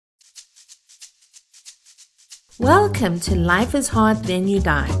Welcome to Life is Hard Then You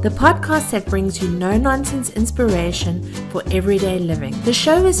Die, the podcast that brings you no-nonsense inspiration for everyday living. The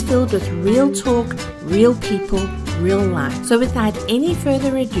show is filled with real talk, real people, real life. So without any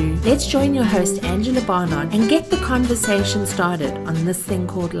further ado, let's join your host Angela Barnard and get the conversation started on this thing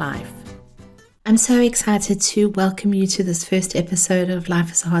called life. I'm so excited to welcome you to this first episode of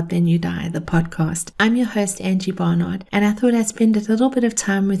Life is Hard Then You Die, the podcast. I'm your host, Angie Barnard, and I thought I'd spend a little bit of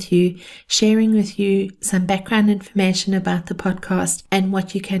time with you, sharing with you some background information about the podcast and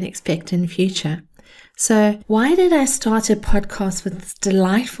what you can expect in future. So, why did I start a podcast with this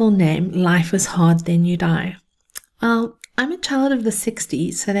delightful name, Life is Hard Then You Die? Well, I'm a child of the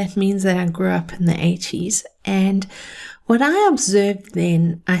 60s, so that means that I grew up in the 80s, and what I observed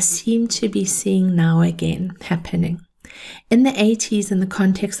then, I seem to be seeing now again happening. In the 80s, in the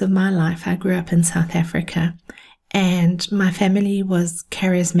context of my life, I grew up in South Africa, and my family was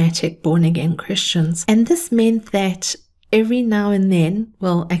charismatic, born-again Christians. And this meant that every now and then,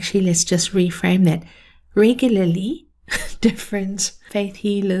 well, actually, let's just reframe that, regularly, different faith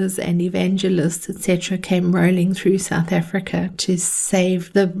healers and evangelists, etc., came rolling through South Africa to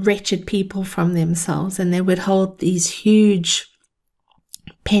save the wretched people from themselves. And they would hold these huge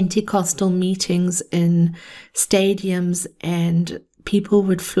Pentecostal meetings in stadiums, and people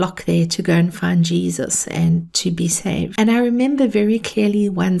would flock there to go and find Jesus and to be saved. And I remember very clearly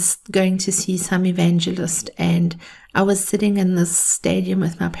once going to see some evangelist, and I was sitting in this stadium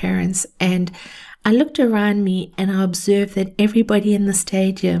with my parents, and I looked around me and I observed that everybody in the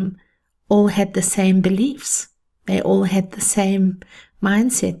stadium all had the same beliefs. They all had the same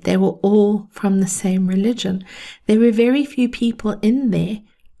mindset. They were all from the same religion. There were very few people in there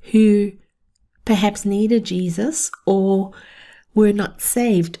who perhaps needed Jesus or were not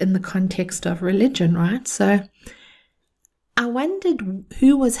saved in the context of religion, right? So I wondered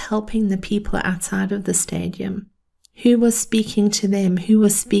who was helping the people outside of the stadium, who was speaking to them, who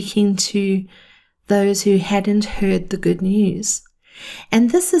was speaking to those who hadn't heard the good news. And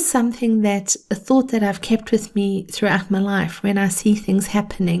this is something that, a thought that I've kept with me throughout my life. When I see things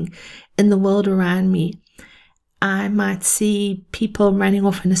happening in the world around me, I might see people running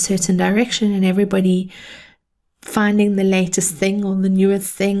off in a certain direction and everybody finding the latest thing or the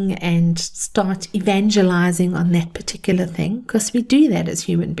newest thing and start evangelizing on that particular thing, because we do that as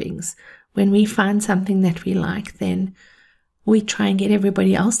human beings. When we find something that we like, then we try and get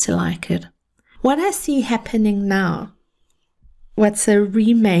everybody else to like it. What I see happening now, what's a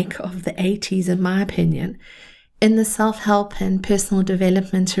remake of the 80s in my opinion, in the self-help and personal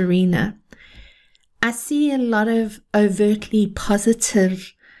development arena, I see a lot of overtly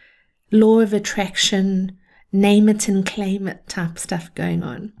positive law of attraction, name it and claim it type stuff going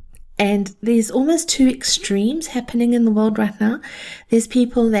on. And there's almost two extremes happening in the world right now. There's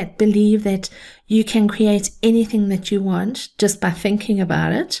people that believe that you can create anything that you want just by thinking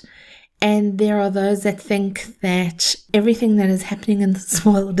about it. And there are those that think that everything that is happening in this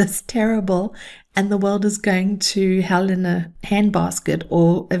world is terrible and the world is going to hell in a handbasket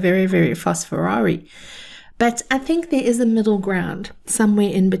or a very, very fast Ferrari. But I think there is a middle ground somewhere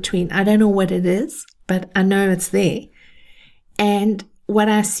in between. I don't know what it is, but I know it's there. And what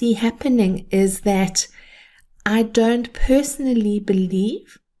I see happening is that I don't personally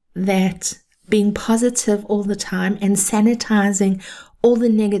believe that being positive all the time and sanitizing all the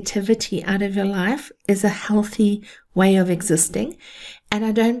negativity out of your life is a healthy way of existing. And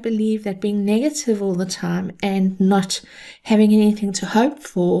I don't believe that being negative all the time and not having anything to hope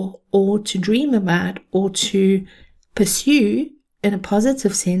for or to dream about or to pursue in a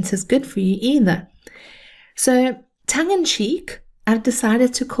positive sense is good for you either. So, tongue in cheek, I've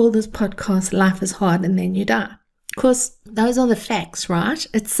decided to call this podcast Life is Hard and Then You Die. Of course, those are the facts, right?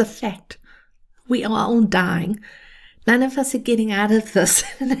 It's a fact. We are all dying. None of us are getting out of this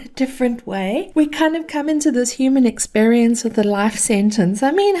in a different way. We kind of come into this human experience with a life sentence.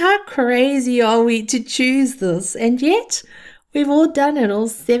 I mean, how crazy are we to choose this? And yet, we've all done it, all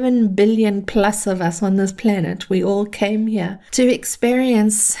 7 billion plus of us on this planet. We all came here to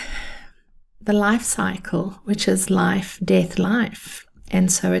experience the life cycle, which is life, death, life.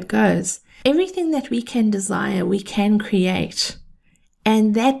 And so it goes. Everything that we can desire, we can create.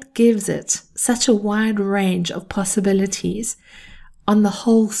 And that gives it such a wide range of possibilities on the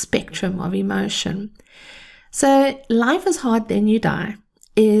whole spectrum of emotion. So Life is Hard Then You Die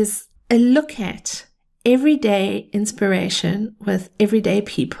is a look at everyday inspiration with everyday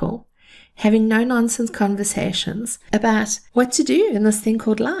people, having no-nonsense conversations about what to do in this thing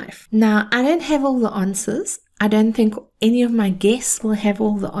called life. Now, I don't have all the answers. I don't think any of my guests will have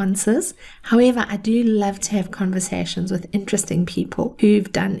all the answers. However, I do love to have conversations with interesting people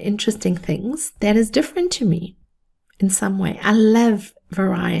who've done interesting things that is different to me. in some way. I love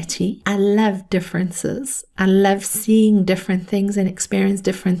variety. I love differences. I love seeing different things and experience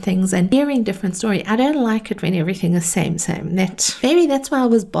different things and hearing different stories. I don't like it when everything is same. Maybe that's why I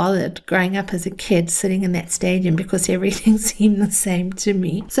was bothered growing up as a kid sitting in that stadium, because everything seemed the same to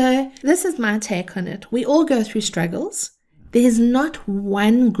me. So this is my take on it. We all go through struggles. There's not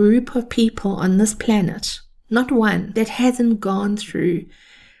one group of people on this planet, not one, that hasn't gone through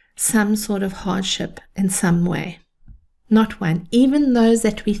some sort of hardship in some way. Not one. Even those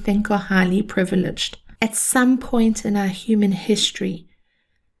that we think are highly privileged. At some point in our human history,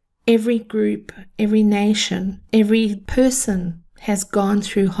 every group, every nation, every person has gone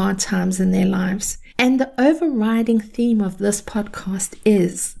through hard times in their lives. And the overriding theme of this podcast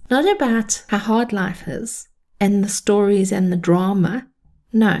is not about how hard life is and the stories and the drama.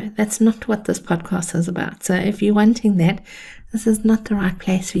 No, that's not what this podcast is about. So if you're wanting that, this is not the right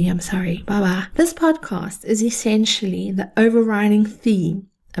place for you. I'm sorry. Bye-bye. This podcast is essentially, the overriding theme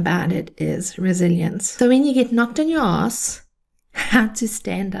about it is resilience. So when you get knocked on your ass, how to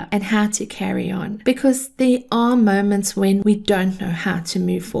stand up and how to carry on. Because there are moments when we don't know how to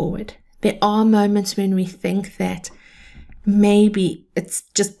move forward. There are moments when we think that maybe it's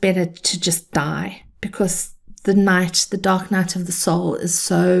just better to just die, because the dark night of the soul is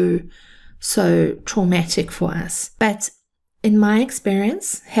so traumatic for us. But in my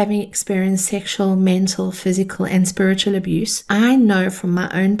experience, having experienced sexual, mental, physical, and spiritual abuse, I know from my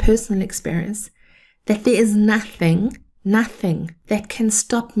own personal experience that there is nothing that can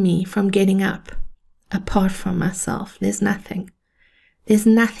stop me from getting up apart from myself. There's nothing. There's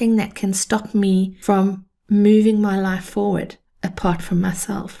nothing that can stop me from moving my life forward apart from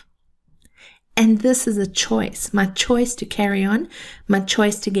myself. And this is a choice. My choice to carry on, my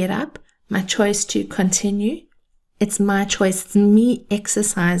choice to get up, my choice to continue. It's my choice. It's me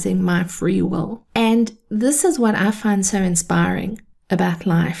exercising my free will. And this is what I find so inspiring about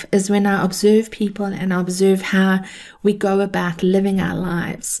life, is when I observe people and I observe how we go about living our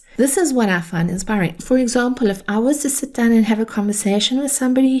lives. This is what I find inspiring. For example, if I was to sit down and have a conversation with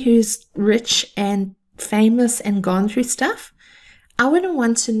somebody who's rich and famous and gone through stuff, I wouldn't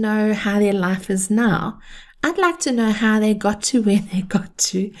want to know how their life is now. I'd like to know how they got to where they got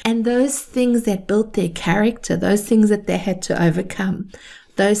to, and those things that built their character, those things that they had to overcome,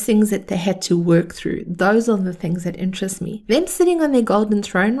 those things that they had to work through. Those are the things that interest me. Them sitting on their golden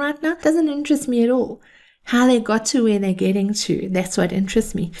throne right now doesn't interest me at all. How they got to where they're getting to, that's what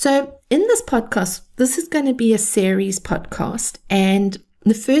interests me. So in this podcast, this is going to be a series podcast, and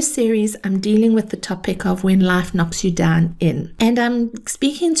the first series, I'm dealing with the topic of when life knocks you down in. And I'm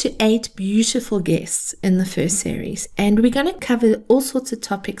speaking to 8 beautiful guests in the first series. And we're going to cover all sorts of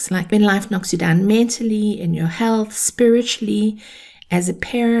topics like when life knocks you down mentally, in your health, spiritually, as a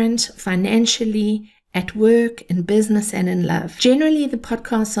parent, financially, at work, in business, and in love. Generally, the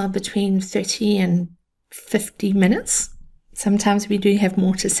podcasts are between 30 and 50 minutes. Sometimes we do have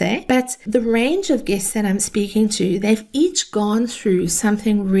more to say, but the range of guests that I'm speaking to, they've each gone through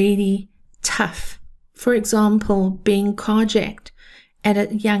something really tough. For example, being carjacked at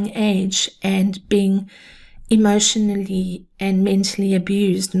a young age and being emotionally and mentally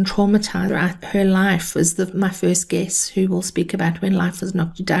abused and traumatized throughout her life was my first guest, who will speak about when life has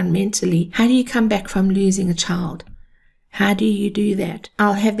knocked you down mentally. How do you come back from losing a child? How do you do that?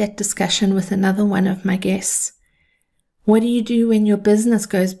 I'll have that discussion with another one of my guests. What do you do when your business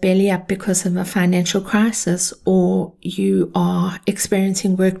goes belly up because of a financial crisis, or you are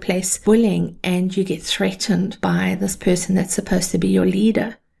experiencing workplace bullying and you get threatened by this person that's supposed to be your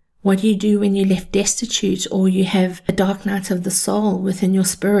leader? What do you do when you're left destitute, or you have a dark night of the soul within your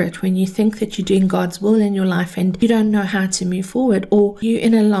spirit, when you think that you're doing God's will in your life and you don't know how to move forward? Or you're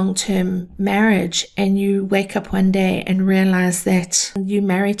in a long-term marriage and you wake up one day and realize that you're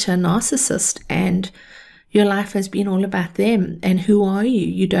married to a narcissist and your life has been all about them. And who are you?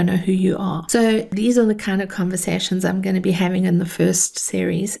 You don't know who you are. So these are the kind of conversations I'm going to be having in the first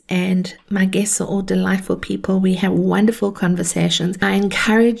series. And my guests are all delightful people. We have wonderful conversations. I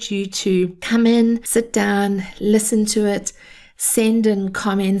encourage you to come in, sit down, listen to it, send in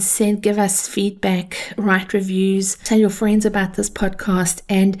comments, give us feedback, write reviews, tell your friends about this podcast,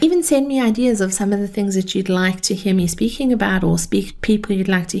 and even send me ideas of some of the things that you'd like to hear me speaking about, or people you'd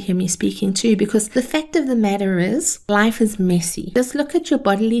like to hear me speaking to, because the fact of the matter is, life is messy. Just look at your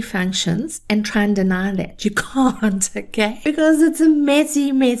bodily functions and try and deny that. You can't, okay? Because it's a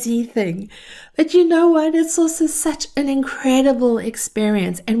messy, messy thing. But you know what? It's also such an incredible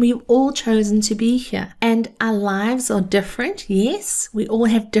experience, and we've all chosen to be here. And our lives are different. yes, we all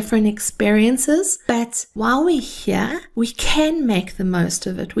have different experiences, but while we're here, we can make the most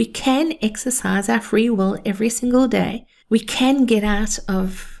of it. We can exercise our free will every single day. We can get out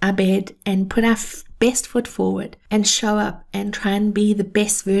of our bed and put our best foot forward and show up and try and be the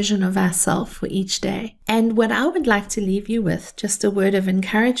best version of ourselves for each day. And what I would like to leave you with, just a word of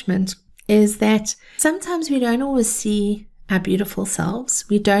encouragement, is that sometimes we don't always see our beautiful selves.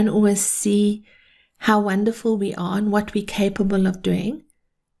 We don't always see how wonderful we are and what we're capable of doing.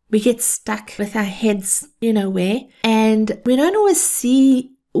 We get stuck with our heads, where, and we don't always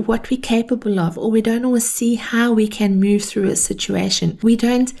see what we're capable of, or we don't always see how we can move through a situation. We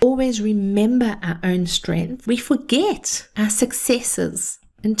don't always remember our own strength. We forget our successes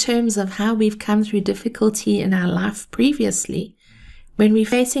in terms of how we've come through difficulty in our life previously. When we're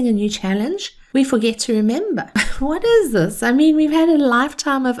facing a new challenge, we forget to remember, what is this? I mean, we've had a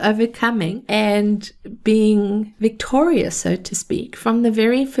lifetime of overcoming and being victorious, so to speak, from the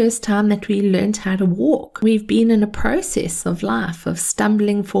very first time that we learned how to walk. We've been in a process of life of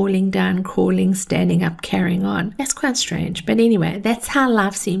stumbling, falling down, crawling, standing up, carrying on. That's quite strange. But anyway, that's how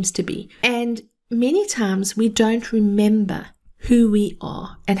life seems to be. And many times we don't remember who we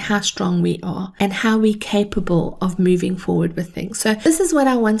are and how strong we are and how we're capable of moving forward with things. So this is what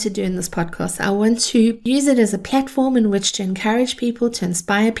I want to do in this podcast. I want to use it as a platform in which to encourage people, to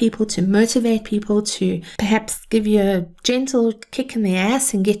inspire people, to motivate people, to perhaps give you a gentle kick in the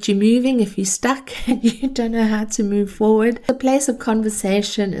ass and get you moving if you're stuck and you don't know how to move forward. It's a place of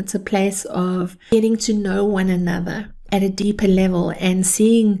conversation. It's a place of getting to know one another at a deeper level and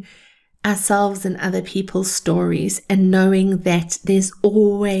seeing ourselves and other people's stories and knowing that there's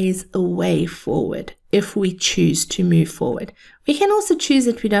always a way forward if we choose to move forward. We can also choose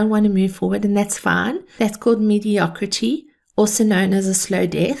that we don't want to move forward, and that's fine. That's called mediocrity, also known as a slow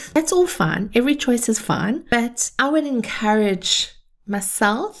death. That's all fine. Every choice is fine. But I would encourage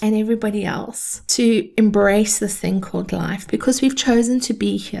myself and everybody else to embrace this thing called life, because we've chosen to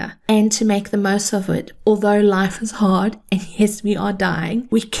be here and to make the most of it. Although life is hard and yes, we are dying,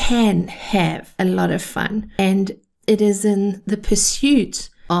 we can have a lot of fun, and it is in the pursuit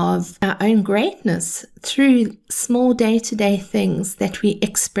of our own greatness through small day-to-day things that we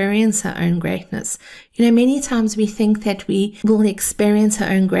experience our own greatness. Many times we think that we will experience our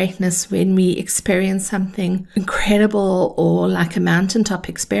own greatness when we experience something incredible or like a mountaintop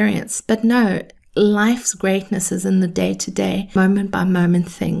experience. But no, life's greatness is in the day-to-day, moment-by-moment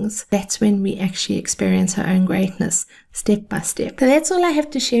things. That's when we actually experience our own greatness, step by step. So that's all I have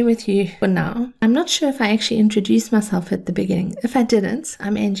to share with you for now. I'm not sure if I actually introduced myself at the beginning. If I didn't,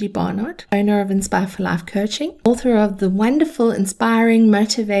 I'm Angie Barnard, owner of Inspire for Life Coaching, author of the wonderful, inspiring,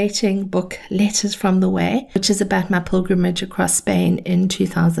 motivating book, Letters from the Way, which is about my pilgrimage across Spain in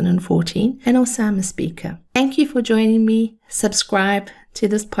 2014. And also I'm a speaker. Thank you for joining me. Subscribe to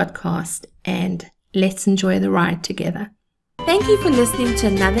this podcast and let's enjoy the ride together. Thank you for listening to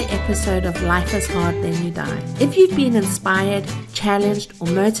another episode of Life is Hard Then You Die. If you've been inspired, challenged, or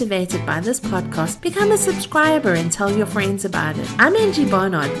motivated by this podcast, become a subscriber and tell your friends about it. I'm Angie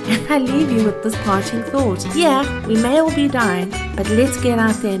Barnard, and I leave you with this parting thought. Yeah, we may all be dying, but let's get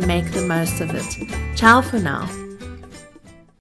out there and make the most of it. Ciao for now.